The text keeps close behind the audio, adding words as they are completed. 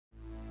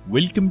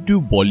Welcome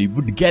to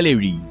Bollywood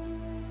Gallery.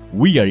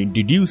 We are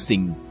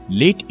introducing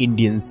late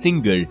Indian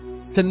singer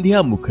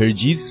Sandhya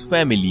Mukherjee's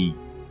family.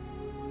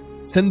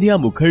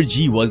 Sandhya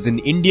Mukherjee was an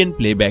Indian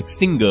playback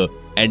singer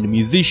and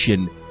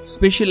musician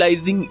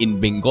specializing in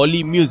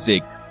Bengali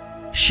music.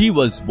 She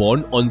was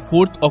born on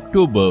 4th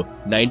October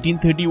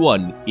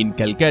 1931 in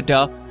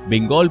Calcutta,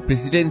 Bengal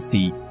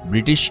Presidency,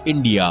 British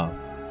India.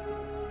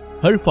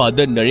 Her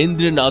father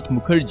Narendranath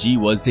Mukherjee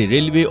was a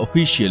railway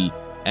official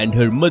and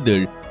her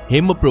mother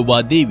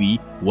Hemaprabha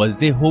Devi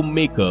was a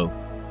homemaker.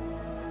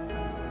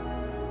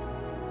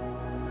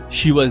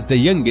 She was the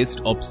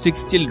youngest of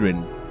 6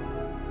 children.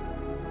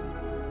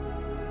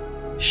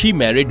 She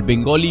married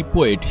Bengali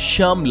poet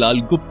Shyam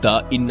Lal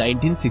Gupta in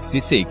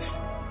 1966.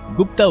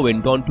 Gupta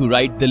went on to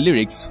write the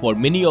lyrics for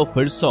many of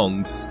her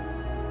songs.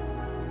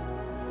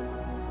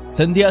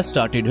 Sandhya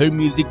started her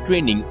music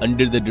training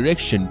under the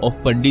direction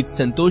of Pandit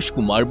Santosh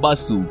Kumar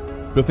Basu,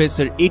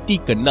 Professor A.T.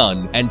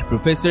 Kannan and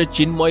Professor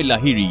Chinmoy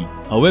Lahiri.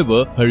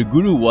 However, her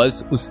guru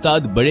was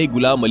Ustad Bare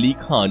Ghulam Ali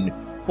Khan,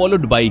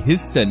 followed by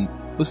his son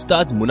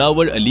Ustad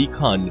Munawar Ali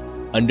Khan,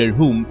 under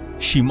whom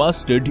she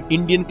mastered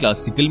Indian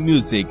classical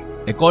music.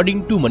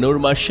 According to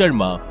Manorama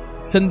Sharma,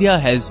 Sandhya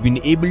has been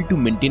able to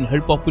maintain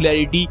her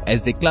popularity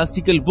as a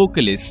classical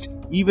vocalist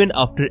even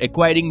after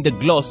acquiring the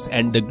gloss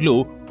and the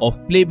glow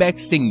of playback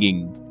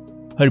singing.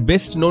 Her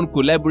best-known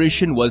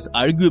collaboration was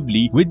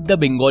arguably with the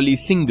Bengali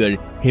singer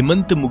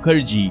Hemant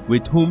Mukherjee,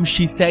 with whom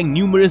she sang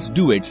numerous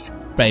duets,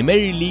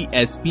 primarily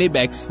as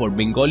playbacks for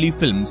Bengali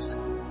films.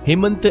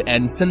 Hemant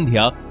and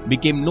Sandhya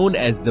became known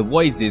as the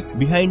voices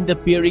behind the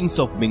pairings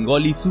of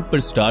Bengali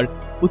superstar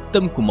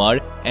Uttam Kumar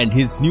and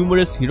his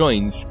numerous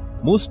heroines,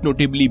 most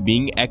notably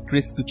being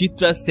actress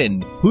Suchitra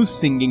Sen, whose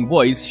singing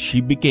voice she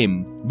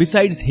became.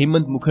 Besides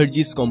Hemant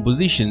Mukherjee's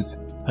compositions,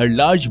 her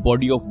large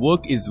body of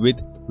work is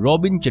with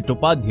Robin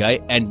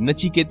Chattopadhyay and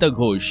Nachiketa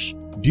Ghosh.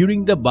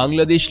 During the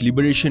Bangladesh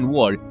Liberation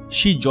War,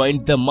 she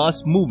joined the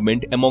mass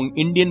movement among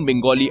Indian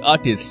Bengali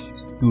artists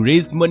to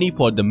raise money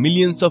for the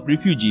millions of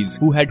refugees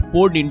who had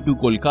poured into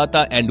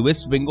Kolkata and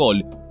West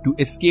Bengal to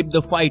escape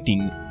the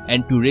fighting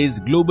and to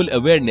raise global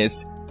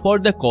awareness for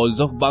the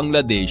cause of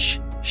Bangladesh.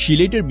 She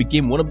later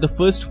became one of the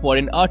first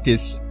foreign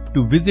artists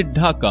to visit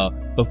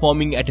Dhaka,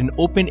 performing at an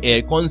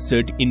open-air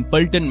concert in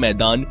Paltan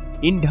Maidan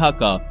in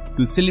Dhaka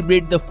to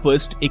celebrate the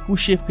first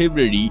 21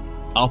 February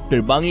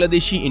after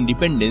Bangladeshi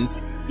independence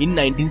in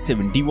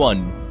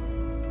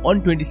 1971.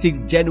 On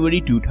 26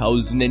 January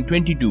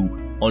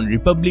 2022, on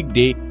Republic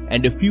Day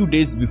and a few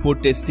days before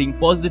testing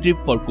positive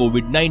for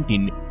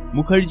COVID-19,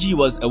 Mukherjee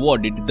was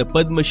awarded the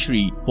Padma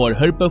Shri for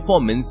her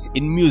performance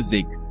in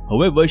music.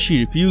 However,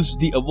 she refused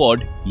the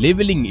award,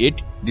 labeling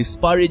it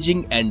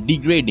disparaging and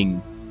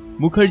degrading.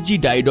 Mukherjee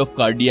died of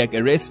cardiac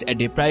arrest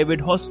at a private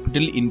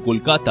hospital in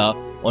Kolkata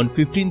on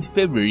 15th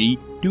February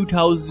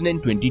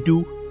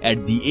 2022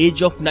 at the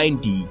age of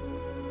 90.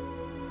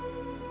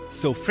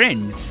 So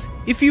friends,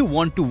 if you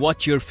want to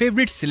watch your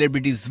favorite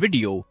celebrities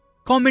video,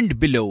 comment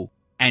below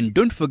and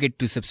don't forget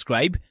to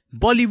subscribe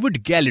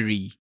Bollywood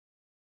Gallery.